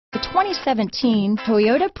2017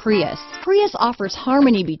 Toyota Prius. Prius offers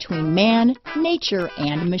harmony between man, nature,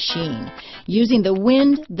 and machine. Using the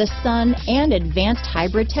wind, the sun, and advanced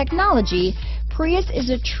hybrid technology, Prius is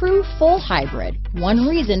a true full hybrid, one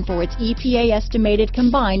reason for its EPA estimated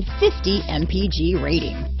combined 50 mpg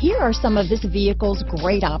rating. Here are some of this vehicle's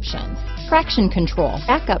great options: traction control,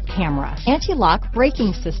 backup camera, anti-lock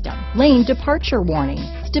braking system, lane departure warning,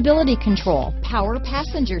 stability control, power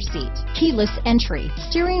passenger seat, keyless entry,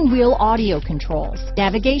 steering wheel audio controls,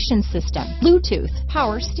 navigation system, Bluetooth,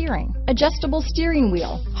 power steering, adjustable steering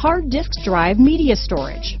wheel, hard disk drive media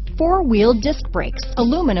storage, four-wheel disc brakes,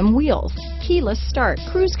 aluminum wheels, keyless start,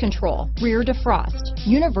 cruise control, rear defrost,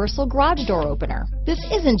 universal garage door opener. This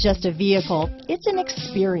isn't just a vehicle, it's an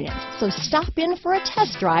experience. So stop in for a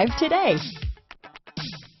test drive today.